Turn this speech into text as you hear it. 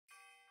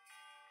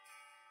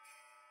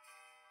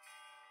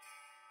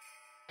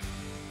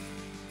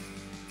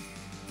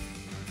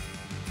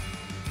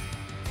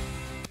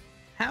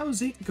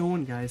How's it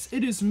going, guys?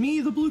 It is me,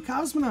 the Blue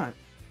Cosmonaut,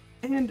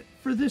 and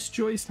for this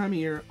joyous time of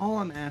year, all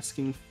I'm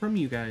asking from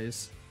you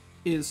guys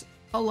is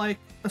a like,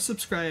 a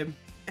subscribe,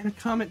 and a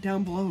comment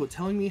down below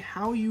telling me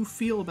how you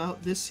feel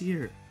about this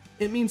year.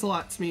 It means a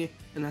lot to me,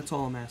 and that's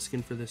all I'm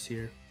asking for this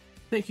year.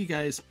 Thank you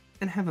guys,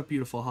 and have a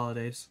beautiful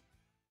holidays.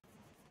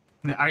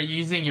 Are you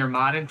using your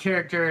modded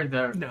character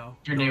or No.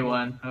 your new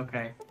one?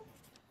 Okay.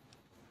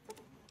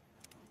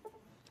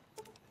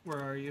 Where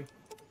are you?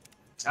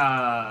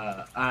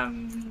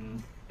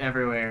 I'm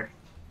everywhere.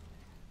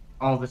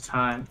 All the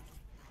time.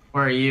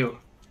 Where are you?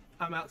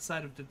 I'm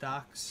outside of the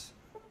docks.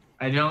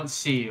 I don't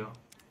see you.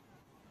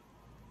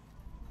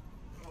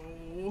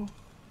 Oh.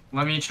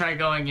 Let me try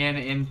going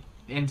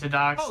into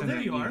docks. Oh, and there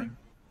then you are. leaving.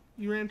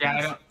 You ran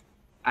Yeah, past.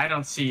 I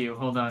don't see you.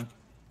 Hold on.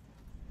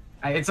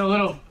 It's a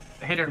little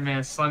hit or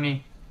miss. Let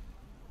me.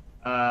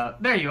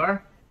 There you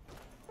are.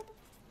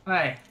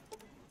 Hi.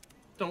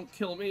 Don't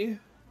kill me.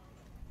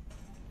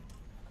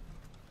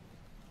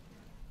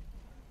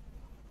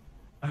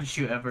 Don't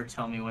you ever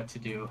tell me what to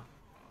do.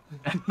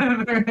 Why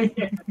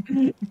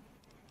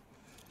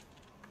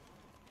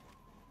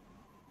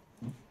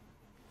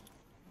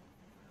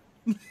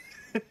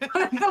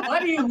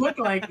do you look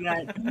like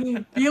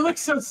that? You look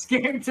so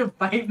scared to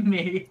fight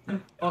me.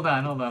 Hold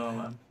on. What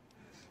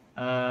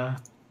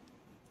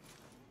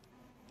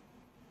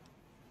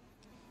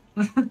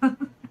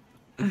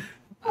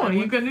are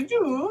you gonna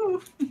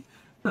do?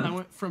 I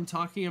went from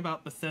talking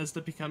about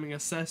Bethesda becoming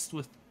obsessed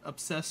with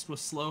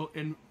slow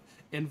and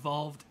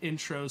involved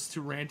intros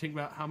to ranting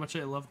about how much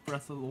I love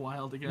Breath of the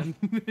Wild again.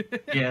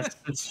 Yes,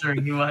 that's true.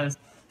 He was.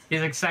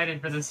 He's excited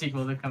for the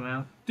sequel to come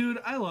out. Dude,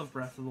 I love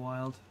Breath of the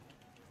Wild.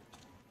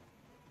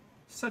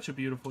 Such a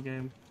beautiful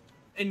game.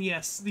 And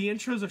yes, the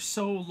intros are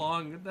so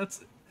long.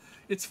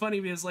 It's funny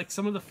because like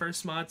some of the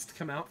first mods to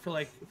come out for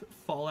like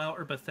Fallout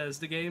or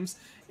Bethesda games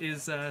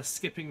is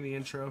skipping the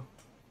intro.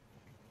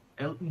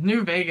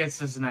 New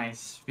Vegas is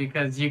nice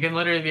because you can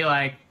literally be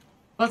like,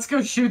 let's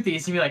go shoot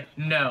these, and be like,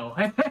 no.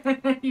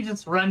 You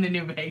just run to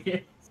New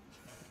Vegas.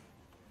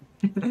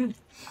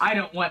 I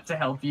don't want to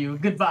help you.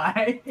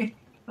 Goodbye.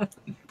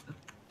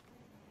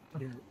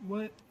 Here,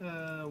 what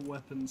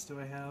weapons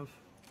do I have?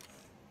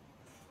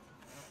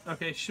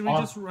 Okay, should we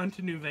just run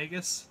to New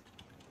Vegas?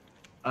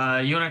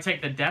 You want to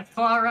take the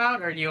Deathclaw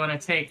route, or do you want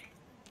to take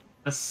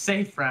the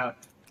safe route?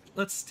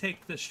 Let's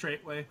take the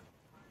straight way.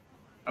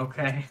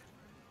 Okay.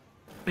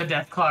 The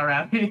Deathclaw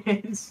route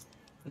it is.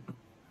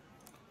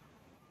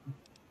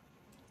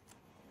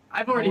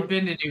 I've already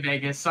been to New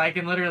Vegas, so I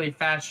can literally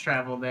fast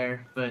travel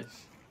there, but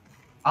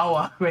I'll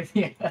walk with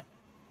you.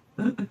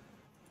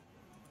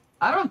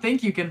 I don't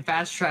think you can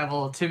fast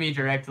travel to me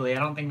directly. I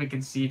don't think we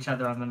can see each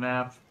other on the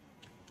map.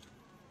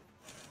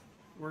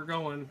 We're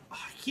going. Oh,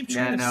 I keep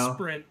trying to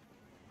sprint.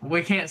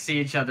 We can't see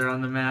each other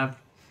on the map.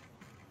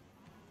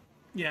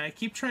 Yeah, I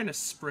keep trying to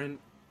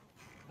sprint.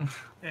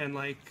 And,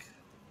 like,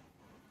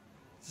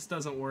 it just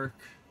doesn't work.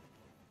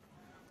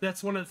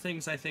 That's one of the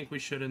things I think we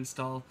should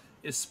install,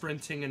 is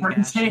sprinting and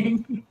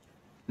dashing.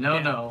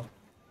 No.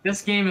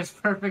 This game is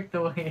perfect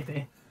the way it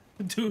is.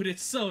 Dude,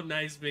 it's so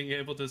nice being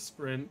able to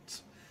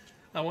sprint.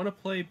 I want to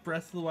play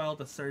Breath of the Wild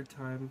a third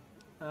time.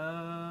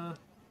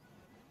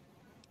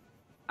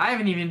 I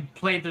haven't even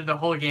played through the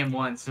whole game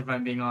once, if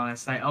I'm being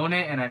honest. I own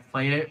it and I've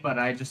played it, but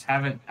I just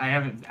haven't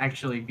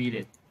actually beat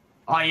it.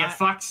 Oh, you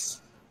fucks!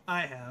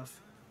 I have.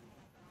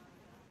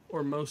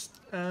 Or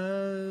most,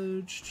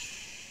 third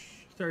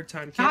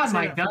time. God,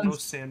 my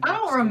guns. I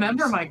don't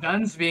remember my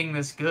guns being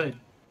this good.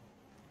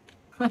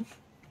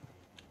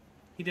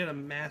 He did a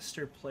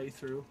master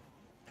playthrough.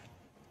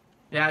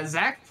 Yeah,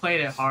 Zach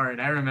played it hard.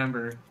 I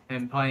remember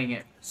him playing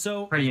it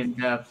pretty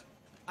in-depth.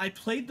 I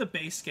played the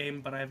base game,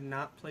 but I have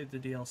not played the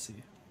DLC.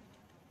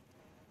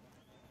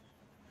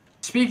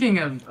 Speaking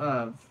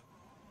of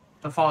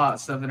the Fallout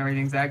stuff and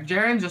everything, Zach,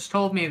 Jaren just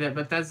told me that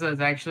Bethesda is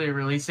actually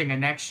releasing a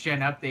next-gen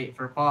update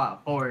for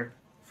Fallout 4.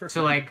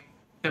 So, like,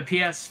 the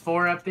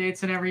PS4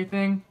 updates and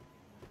everything.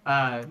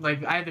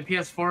 Like, I have the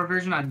PS4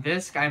 version on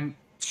disc. I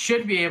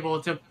should be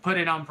able to put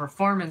it on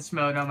performance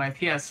mode on my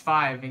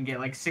PS5 and get,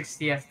 like,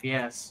 60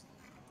 FPS.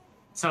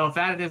 So if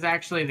that is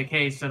actually the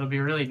case, it'll be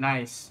really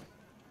nice.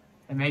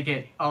 And make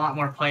it a lot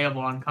more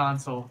playable on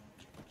console.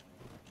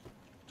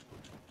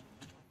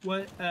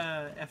 What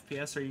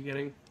FPS are you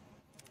getting?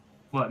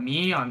 What,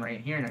 me on right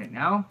here right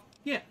now?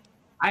 Yeah.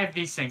 I have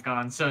VSync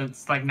on, so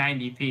it's like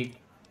 90p.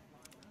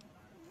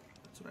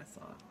 That's what I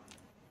thought.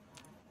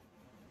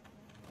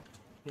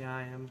 Yeah,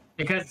 I am.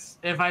 Because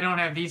if I don't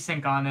have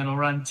VSync on, it'll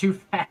run too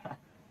fast.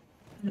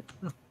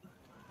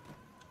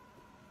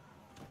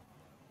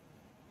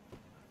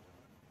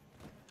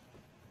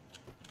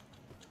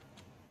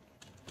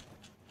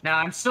 Now,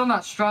 I'm still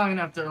not strong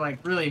enough to,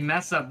 like, really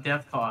mess up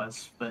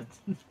Deathclaws, but...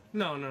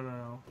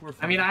 No. We're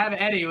fine. I mean, I have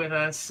Eddie with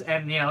us,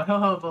 and, you know,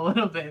 he'll help a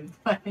little bit,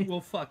 but...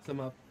 We'll fuck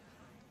them up.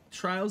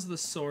 Trials of the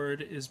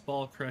Sword is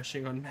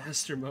ball-crushing on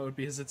Master Mode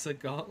because it's a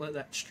gauntlet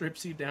that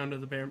strips you down to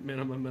the bare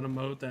minimum in a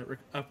mode that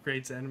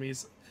upgrades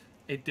enemies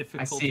a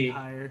difficulty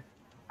higher.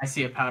 I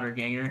see a powder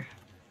ganger.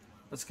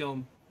 Let's kill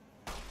him.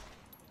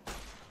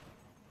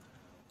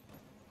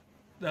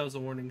 That was a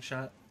warning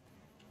shot.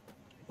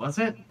 Was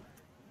it?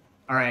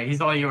 All right, he's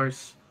all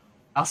yours.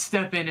 I'll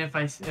step in if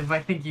I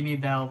think you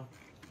need the help.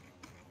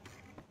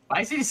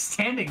 Why is he just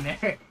standing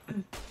there?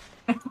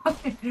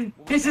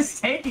 He's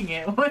just taking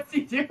it. What's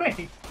he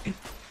doing?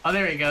 Oh,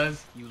 there he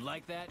goes. You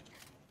like that?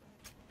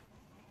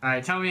 All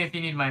right, tell me if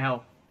you need my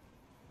help.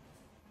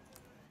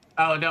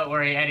 Oh, don't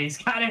worry, Eddie's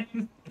got it.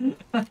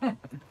 What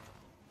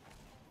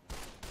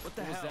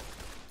the hell?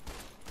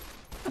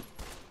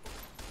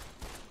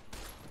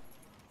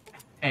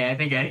 Hey, I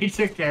think Eddie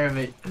took care of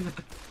it.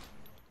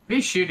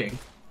 Who's shooting?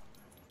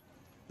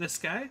 This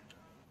guy?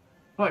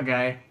 What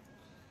guy?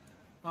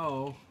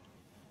 Oh.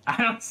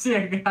 I don't see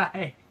a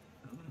guy.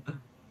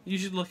 You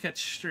should look at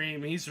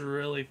stream. He's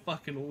really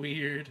fucking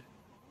weird.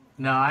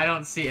 No, I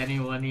don't see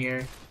anyone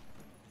here.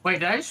 Wait,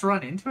 did I just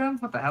run into him?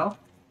 What the hell?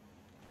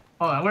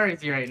 Hold on, where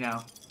is he right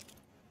now?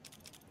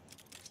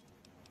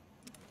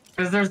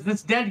 Because there's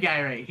this dead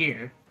guy right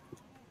here.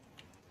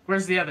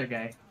 Where's the other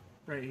guy?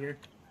 Right here.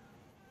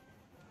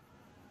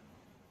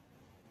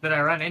 Did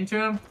I run into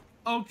him?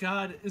 Oh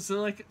god, is there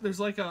like,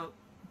 there's like a,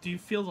 do you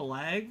feel the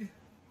lag?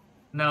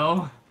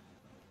 No.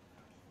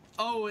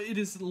 Oh, it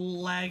is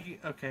lag.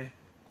 Okay.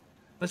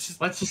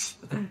 Let's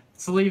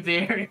leave the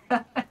area.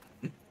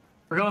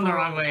 We're going the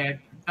wrong way.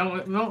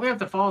 No, we have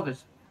to follow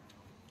this.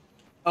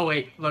 Oh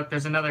wait, look,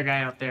 there's another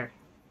guy out there.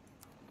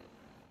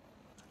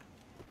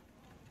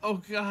 Oh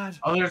god.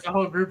 Oh, there's a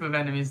whole group of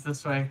enemies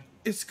this way.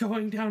 It's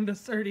going down to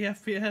 30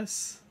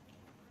 FPS.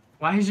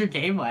 Why is your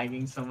game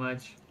lagging so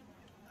much?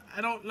 I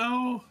don't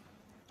know.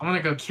 I'm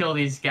gonna go kill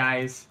these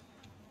guys.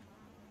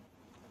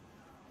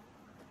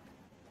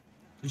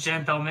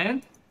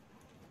 Gentlemen.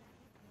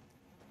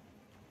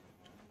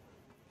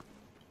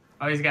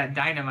 Oh, he's got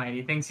dynamite.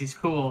 He thinks he's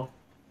cool.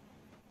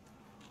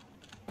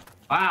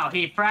 Wow,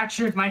 he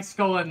fractured my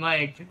skull and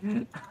leg.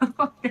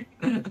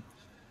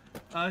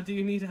 Do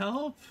you need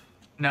help?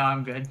 No,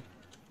 I'm good.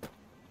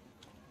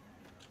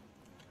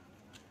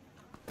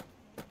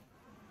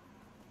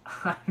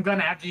 I'm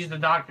gonna have to use the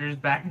doctor's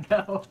bag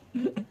though.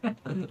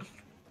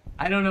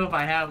 I don't know if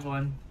I have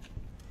one.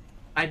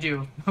 I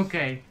do.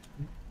 Okay.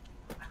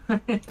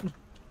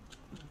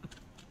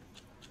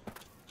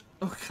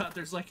 Oh god,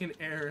 there's like an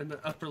error in the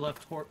upper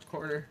left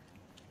corner.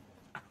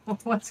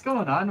 What's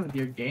going on with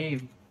your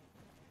game?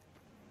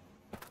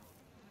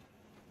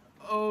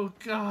 Oh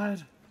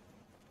god.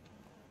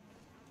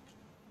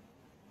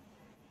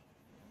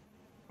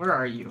 Where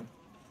are you?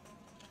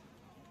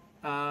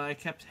 I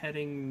kept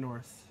heading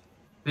north.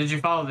 Did you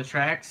follow the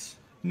tracks?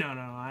 No,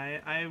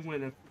 I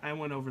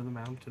went over the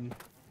mountain.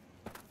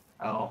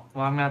 Oh,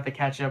 well, I'm gonna have to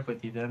catch up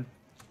with you then.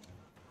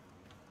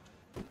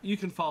 You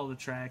can follow the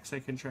tracks. I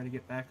can try to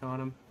get back on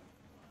them.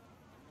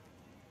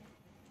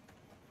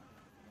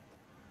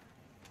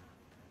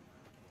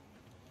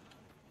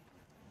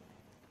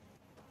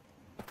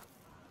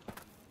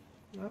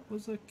 That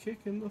was a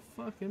kick in the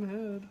fucking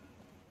head.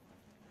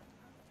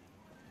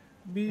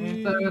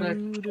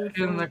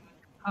 Beautiful.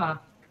 Huh.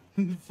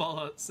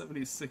 Fallout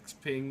 76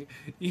 ping.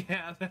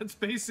 Yeah, that's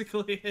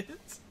basically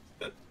it.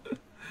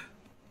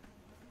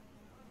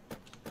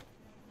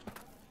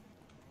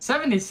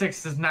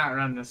 76 does not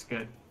run this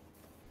good.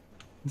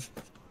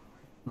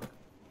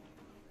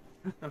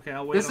 Okay,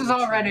 I'll wait. This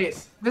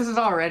is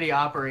already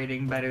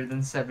operating better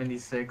than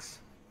 76.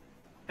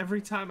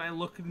 Every time I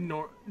look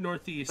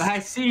northeast. I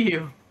see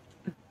you.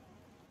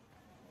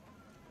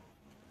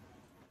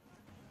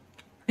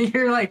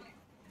 You're like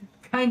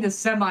kind of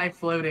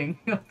semi-floating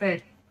up there.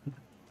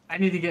 I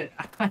need to get.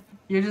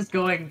 You're just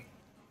going.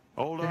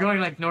 You're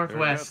going like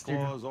northwest. There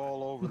are claws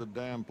all over the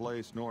damn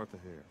place north of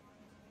here.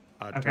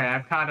 Okay,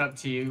 I've caught up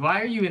to you.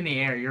 Why are you in the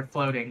air? You're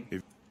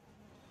floating.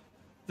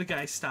 The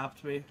guy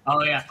stopped me.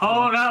 Oh yeah.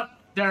 Hold up!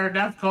 There are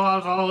death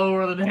claws all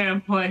over the damn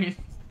place.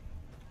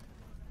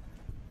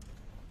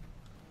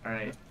 All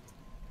right.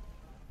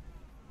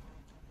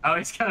 Oh,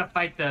 he's gonna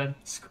fight the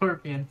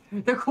scorpion.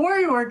 The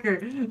quarry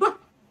worker.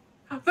 Look,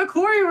 the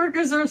quarry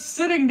workers are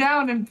sitting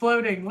down and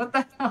floating. What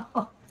the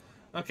hell?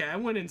 Okay, I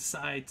went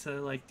inside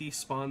to like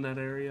despawn that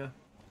area.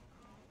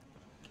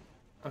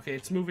 Okay,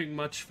 it's moving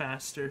much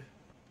faster.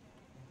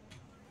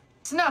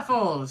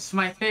 Snuffles,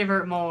 my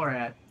favorite mole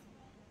rat.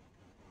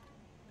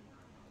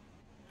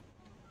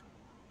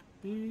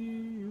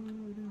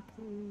 Beautiful.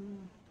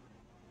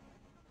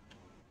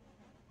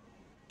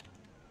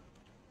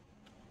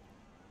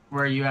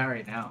 Where are you at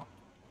right now?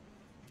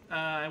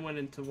 I went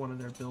into one of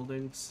their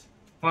buildings.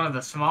 One of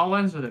the small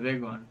ones or the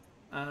big one?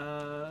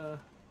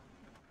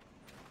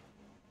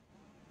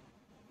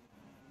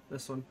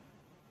 This one.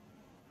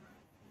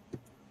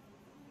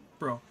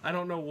 Bro, I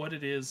don't know what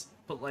it is,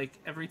 but like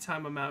every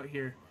time I'm out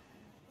here,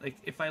 like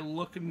if I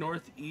look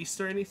northeast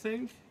or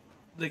anything,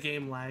 the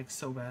game lags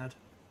so bad.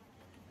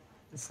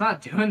 It's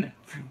not doing that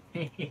for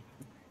me.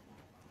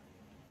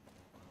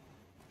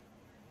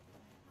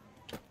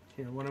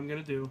 Here, what I'm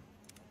gonna do.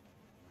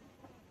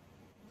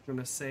 I'm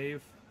gonna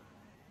save.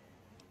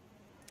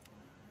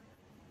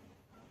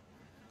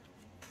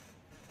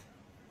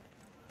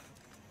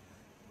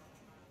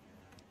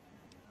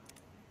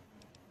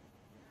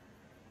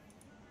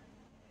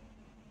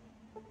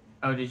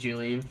 Oh, did you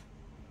leave?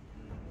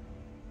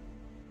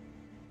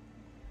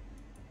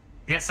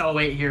 Guess I'll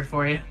wait here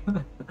for you.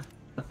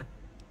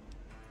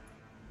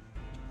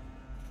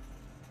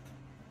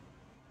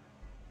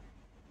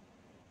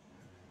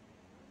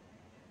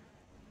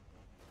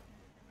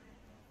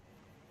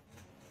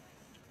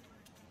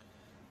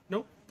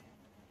 Nope.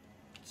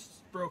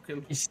 It's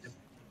broken.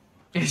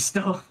 You're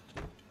still...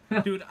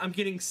 Dude, I'm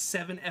getting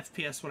 7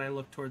 FPS when I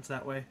look towards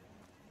that way.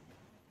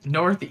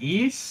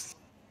 Northeast?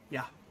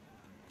 Yeah.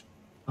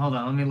 Hold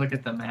on, let me look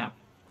at the map.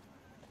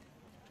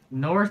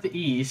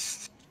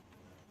 Northeast.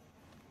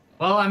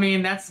 Well, I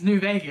mean, that's New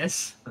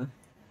Vegas.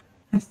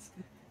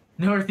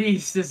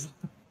 Northeast is...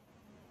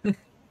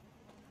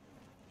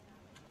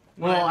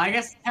 Well, I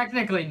guess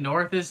technically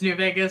north is New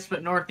Vegas,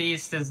 but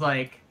northeast is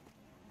like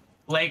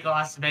Lake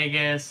Las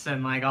Vegas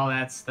and like all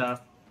that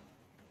stuff.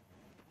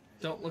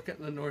 Don't look at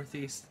the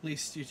northeast,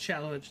 least you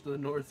challenge the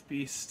north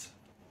beast,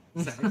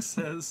 Zach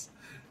says.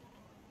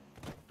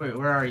 Wait,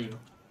 where are you?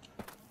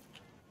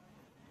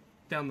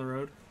 Down the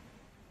road.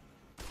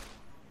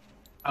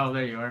 Oh,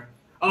 there you are.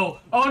 Oh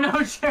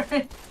no,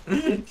 Sharon!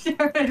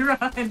 Sharon,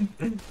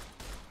 run!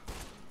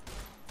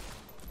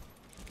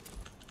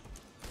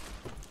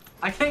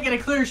 I can't get a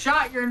clear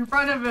shot, you're in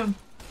front of him!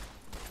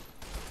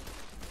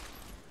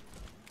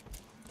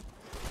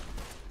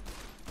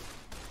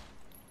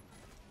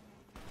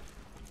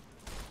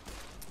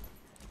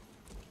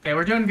 Okay,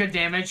 we're doing good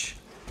damage.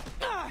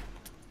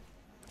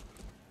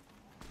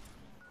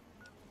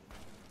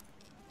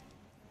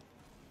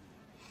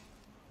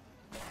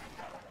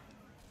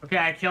 Okay,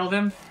 I killed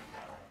him.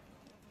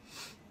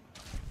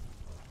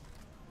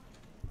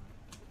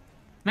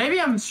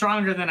 Maybe I'm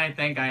stronger than I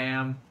think I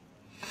am.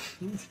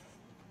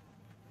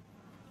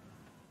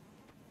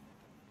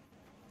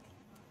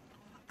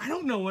 I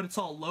don't know what it's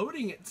all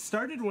loading. It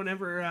started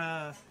whenever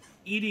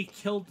Edie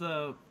killed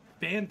the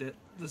bandit,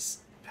 the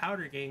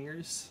powder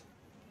gangers.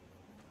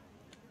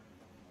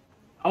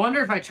 I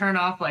wonder if I turn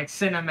off like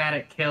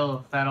cinematic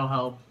kill, if that'll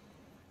help.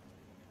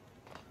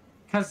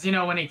 Cause you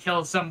know when he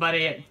kills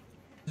somebody, it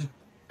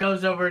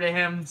goes over to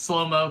him,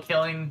 slow-mo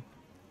killing.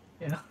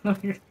 You know.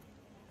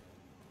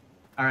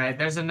 All right,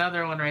 there's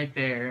another one right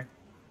there.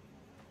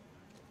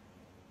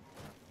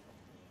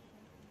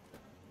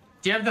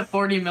 Do you have the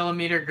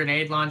 40mm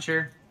grenade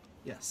launcher?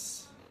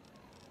 Yes.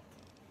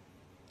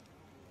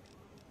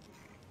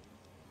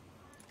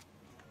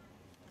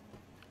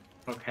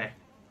 Okay.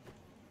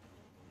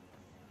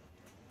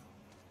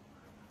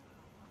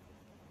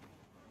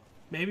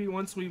 Maybe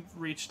once we've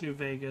reached New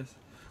Vegas.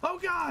 Oh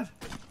God!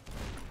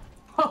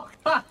 Oh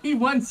God, he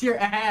wants your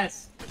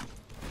ass.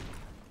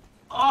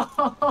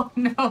 Oh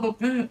no!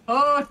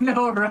 Oh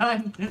no!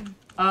 Run!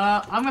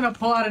 I'm gonna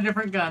pull out a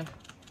different gun.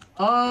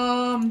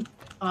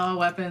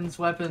 Weapons.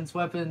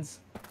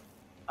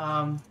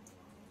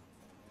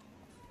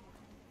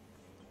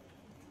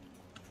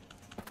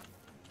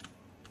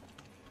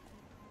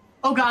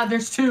 Oh God,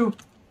 there's 2.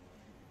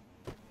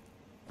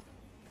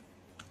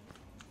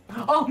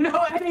 Oh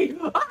no, Eddie!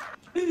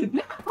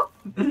 No!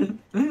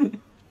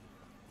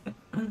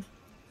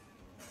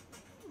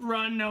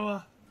 Run,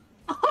 Noah.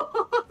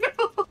 Oh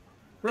no!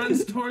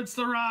 Runs towards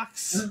the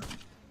rocks.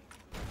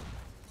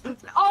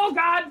 Oh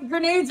God,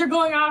 grenades are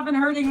going off and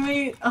hurting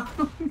me.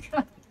 Oh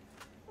God.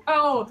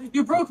 Oh,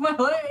 you broke my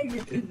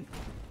leg.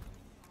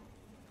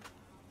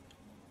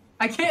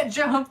 I can't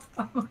jump.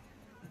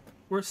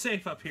 We're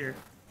safe up here.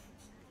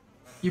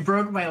 You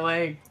broke my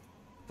leg.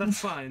 That's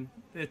fine.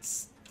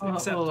 It's Oh,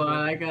 acceptable. hold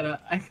on, I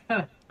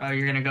gotta. Oh,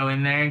 you're gonna go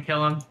in there and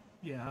kill him?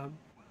 Yeah.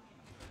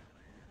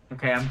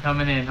 Okay, I'm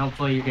coming in.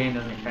 Hopefully your game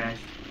doesn't crash.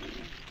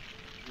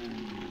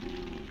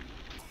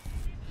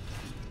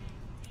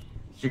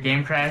 Did your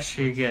game crash?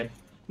 Or you good?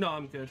 No,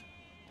 I'm good.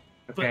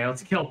 Okay,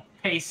 let's kill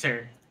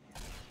Pacer.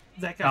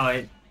 That Oh, guy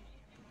wait.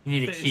 You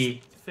need a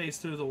key.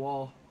 phased through the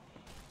wall.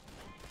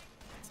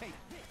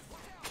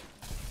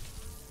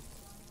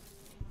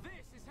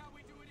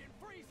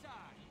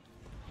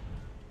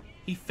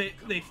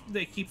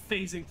 They keep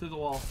phasing through the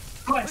wall.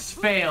 Quest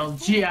failed.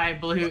 GI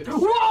Blue.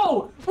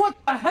 Whoa! What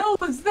the hell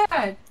was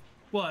that?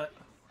 What?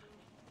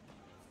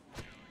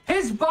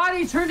 His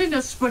body turned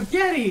into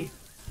spaghetti.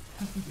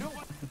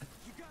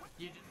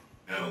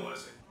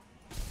 Analyzing.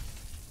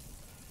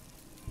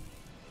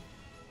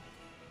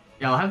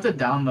 Yeah, I'll have to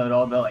download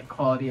all the like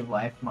quality of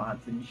life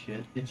mods and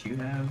shit that you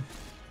have.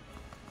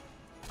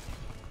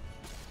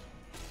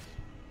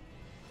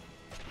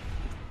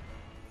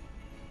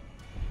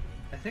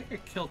 I think I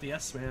killed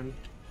Yes Man.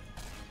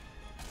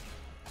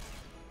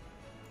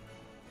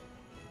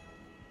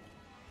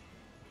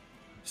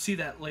 See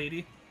that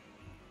lady?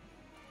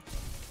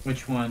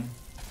 Which one?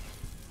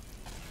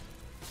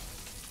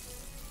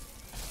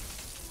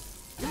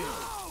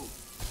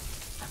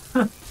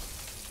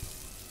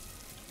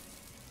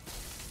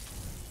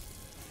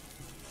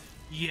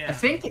 Yeah. I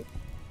think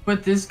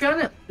with this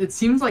gun, it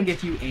seems like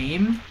if you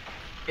aim,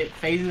 it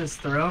phases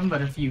through them,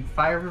 but if you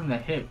fire from the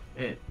hip,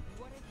 it...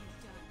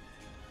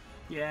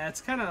 Yeah,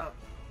 it's kind of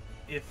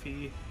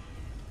iffy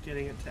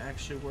getting it to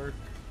actually work.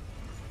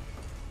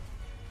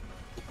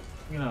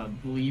 I'm gonna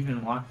leave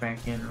and walk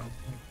back in real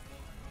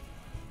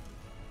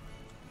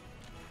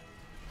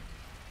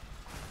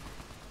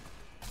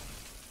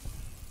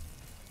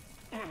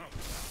quick.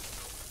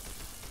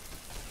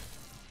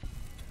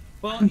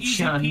 Well,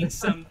 easy Pete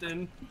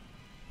something.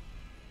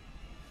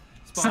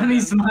 Sunny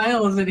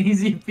Smiles and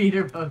Easy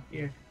Peter both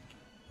here.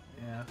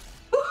 Yeah.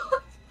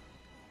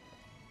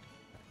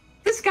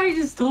 This guy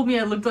just told me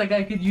I looked like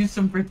I could use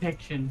some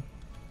protection.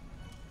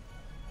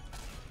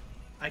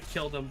 I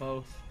killed them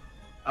both.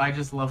 I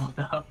just leveled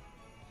up.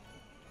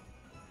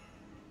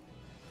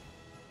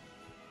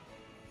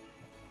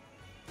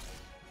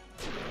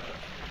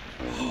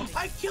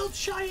 I killed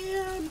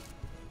Cheyenne!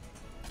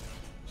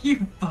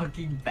 You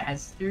fucking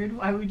bastard.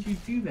 Why would you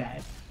do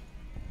that?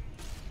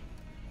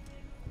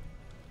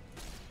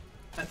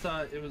 I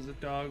thought it was a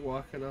dog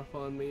walking up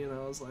on me and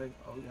I was like,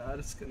 oh god,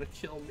 it's gonna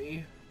kill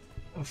me.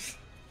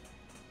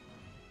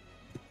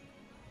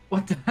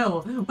 What the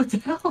hell? What the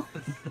hell?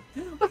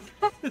 What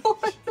the hell?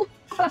 What the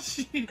fuck?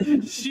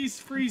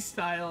 She's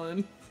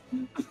freestyling.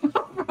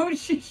 Bro,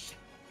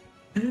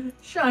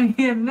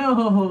 Cheyenne,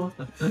 no!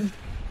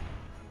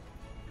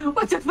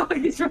 What the fuck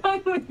is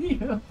wrong with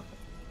you?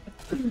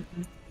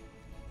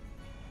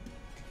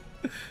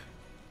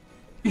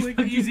 Like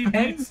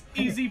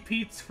Easy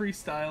Pete's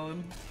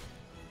freestyling.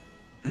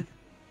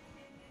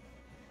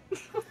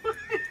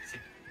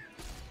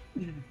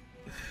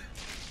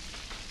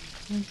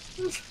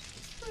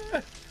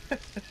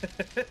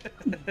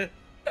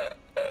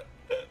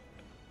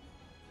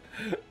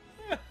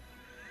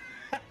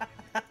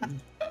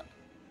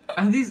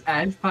 Are these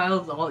ash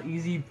piles all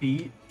Easy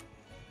Pete?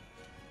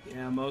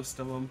 Yeah, most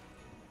of them.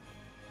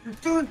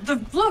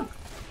 Dude, look!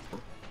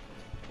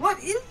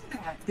 What is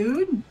that,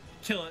 dude?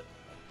 Kill it.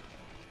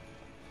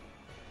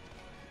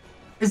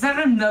 Is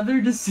that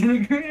another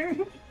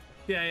disintegrator?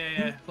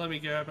 Yeah. Let me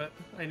grab it.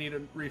 I need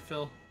a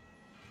refill.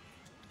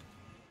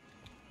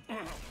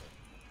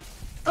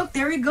 Oh,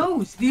 there he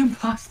goes! The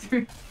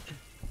imposter.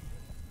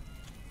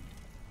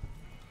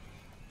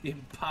 The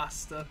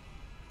impasta.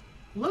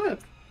 Look!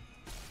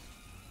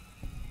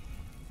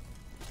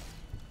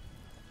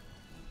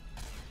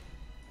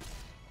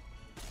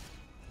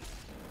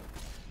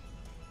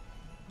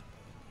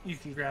 You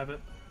can grab it.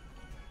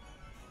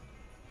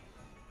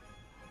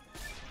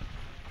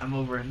 I'm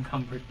over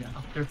encumbered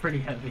now. They're pretty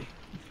heavy.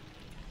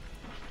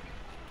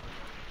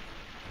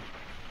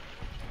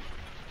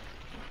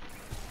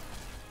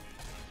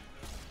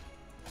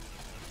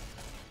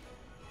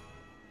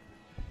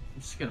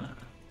 I'm just gonna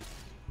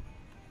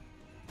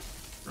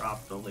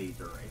drop the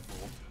laser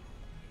rifle.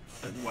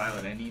 But why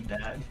would I need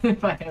that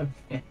if I have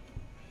it?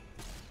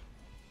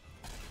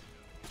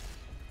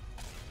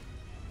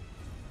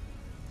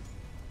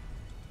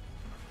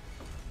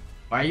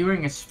 Why are you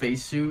wearing a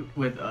spacesuit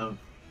with a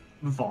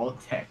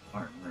Vault-Tec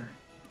armor?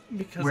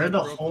 Because where I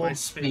the broke whole my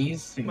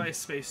space my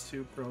space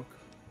tube broke.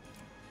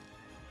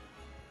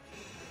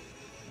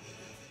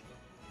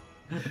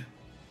 Yeah,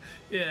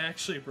 it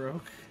actually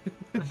broke.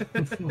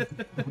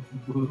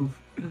 Move.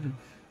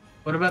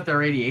 What about the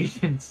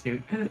radiation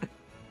suit?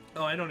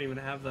 Oh, I don't even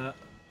have that.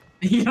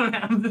 You don't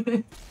have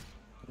the...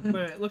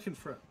 Wait, look in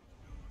front.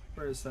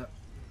 Where is that?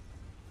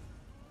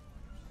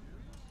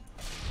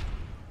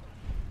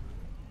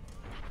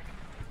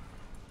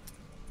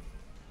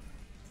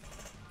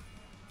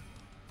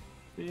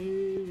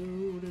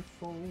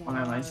 Beautiful.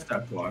 Why am I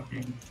stuck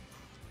walking?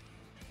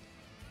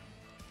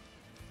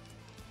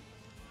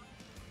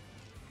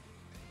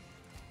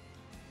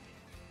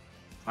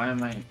 Why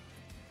am I...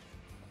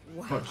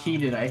 Wow. What key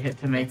did I hit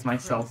to make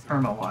myself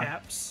perma-lock?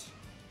 Caps.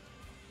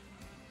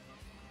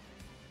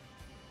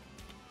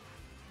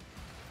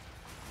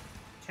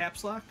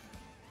 Caps lock?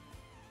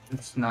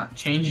 It's not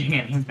changing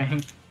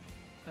anything.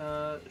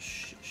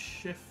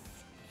 Shift,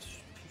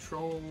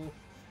 control,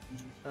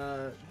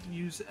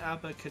 use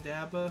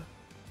abacadabra,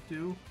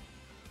 do.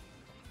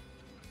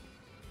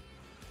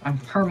 I'm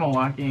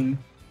perma-locking.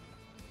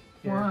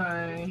 Here.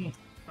 Why?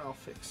 I'll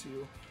fix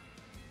you.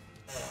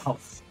 I'll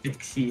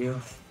fix you.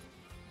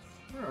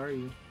 Where are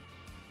you?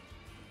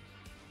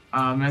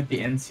 I'm at the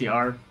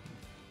NCR.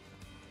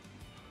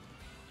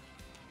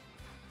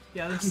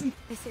 Yeah, this is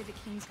They say the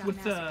king's got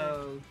with the.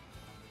 massacred.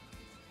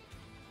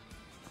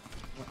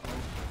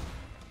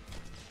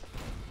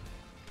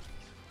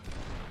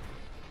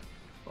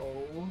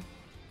 Oh,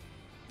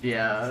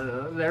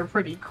 Yeah, they're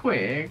pretty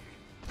quick.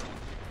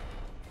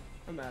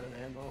 I'm out of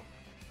ammo.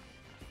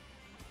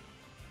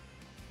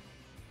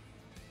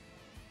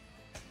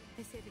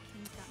 They say the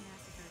king's got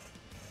massacred.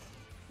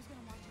 Who's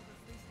gonna watch over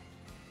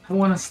Freesia? I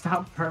want to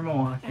stop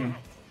perma-walking.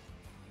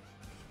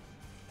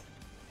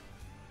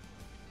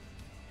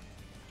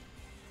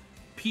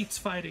 Pete's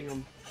fighting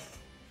him.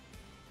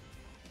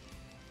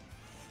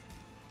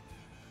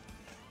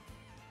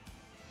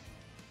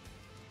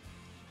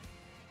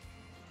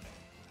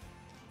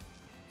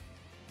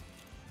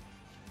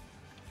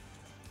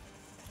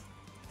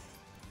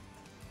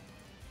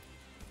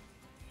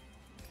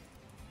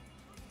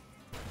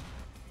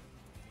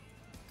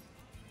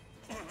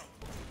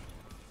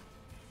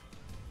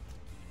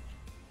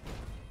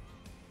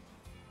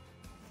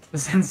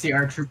 Since the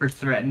ARC trooper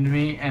threatened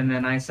me, and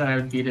then I said I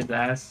would beat his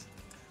ass,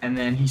 and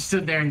then he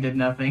stood there and did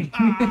nothing.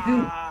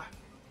 Ah!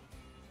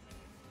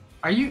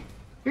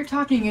 You're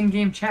talking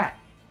in-game chat.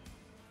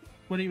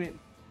 What do you mean?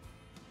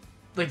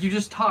 Like, you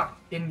just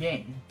talked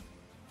in-game.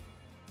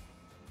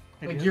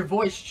 I Like, did? your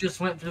voice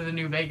just went through the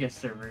New Vegas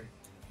server.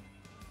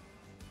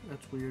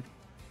 That's weird.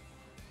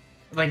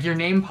 Like, your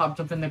name popped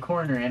up in the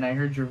corner, and I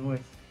heard your voice.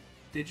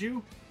 Did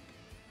you?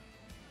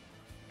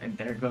 And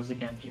there it goes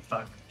again, you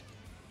fuck.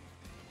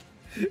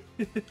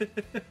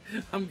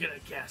 I'm gonna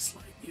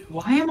gaslight you.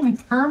 Why am I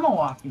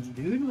perma-walking,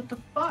 dude? What the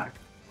fuck?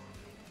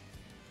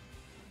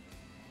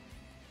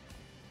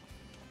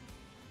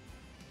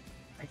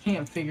 I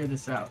can't figure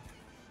this out.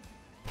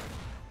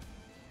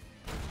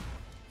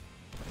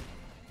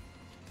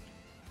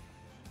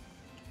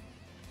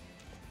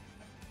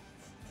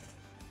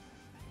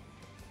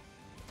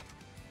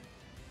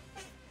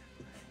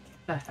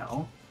 What the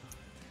hell?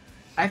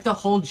 I have to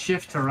hold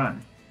shift to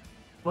run.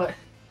 What?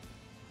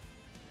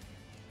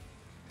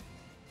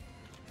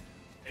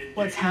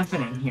 What's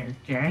happening here,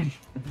 Jaren?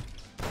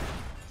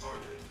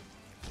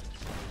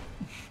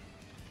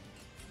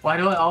 Why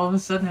do I all of a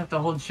sudden have to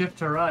hold shift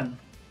to run?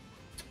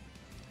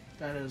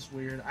 That is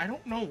weird. I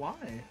don't know why.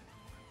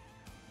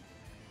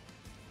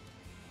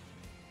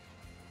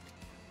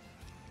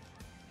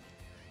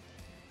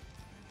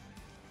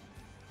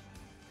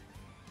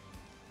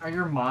 Are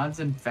your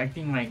mods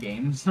infecting my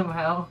game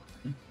somehow?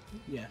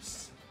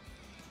 Yes.